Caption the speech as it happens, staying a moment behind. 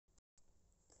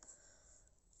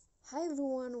Hi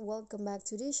everyone, welcome back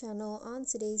to the channel. On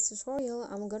today's tutorial,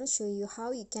 I'm gonna show you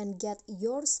how you can get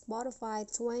your Spotify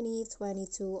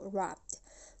 2022 Wrapped.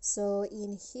 So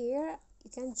in here, you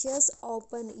can just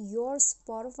open your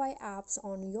Spotify apps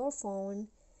on your phone,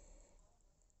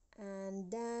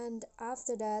 and then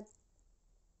after that,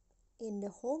 in the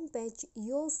home page,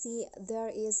 you'll see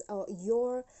there is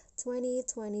your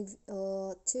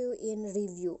 2022 in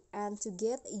review. And to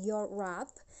get your wrap,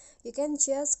 you can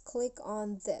just click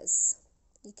on this.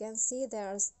 You can see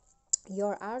there's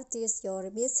your artist, your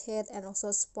release hit, and also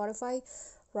Spotify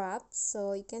wrap.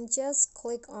 So you can just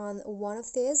click on one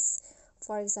of these.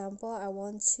 For example, I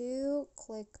want to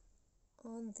click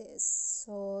on this.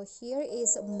 So here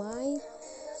is my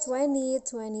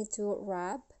 2022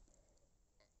 wrap,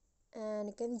 and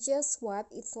you can just swipe.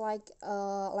 It's like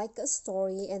a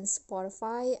story in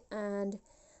Spotify, and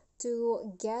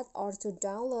to get or to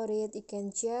download it, you can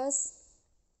just,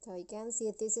 so you can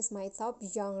see this is my top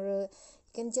genre. You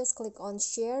can just click on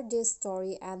share this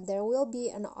story, and there will be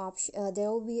an option,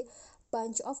 there will be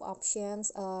bunch of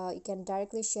options. You can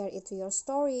directly share it to your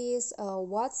stories,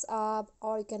 WhatsApp,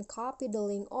 or you can copy the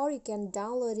link, or you can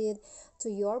download it to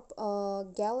your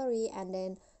gallery and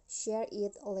then share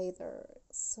it later.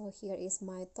 So here is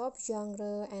my top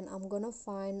genre, and I'm gonna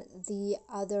find the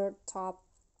other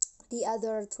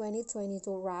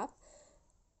 2022 wrap.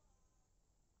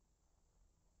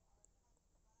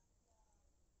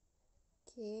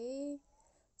 Okay,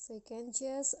 so you can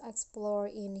just explore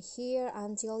in here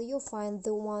until you find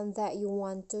the one that you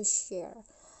want to share.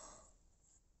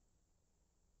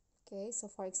 Okay, so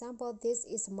for example, this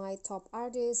is my top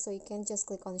artist, so you can just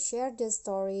click on share this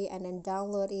story and then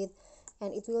download it,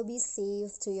 and it will be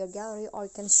saved to your gallery, or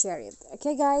you can share it.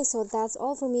 Okay guys, so that's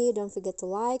all for me. Don't forget to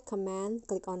like, comment,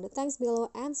 click on the thanks below,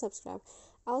 and subscribe.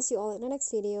 I'll see you all in the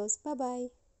next videos. Bye bye.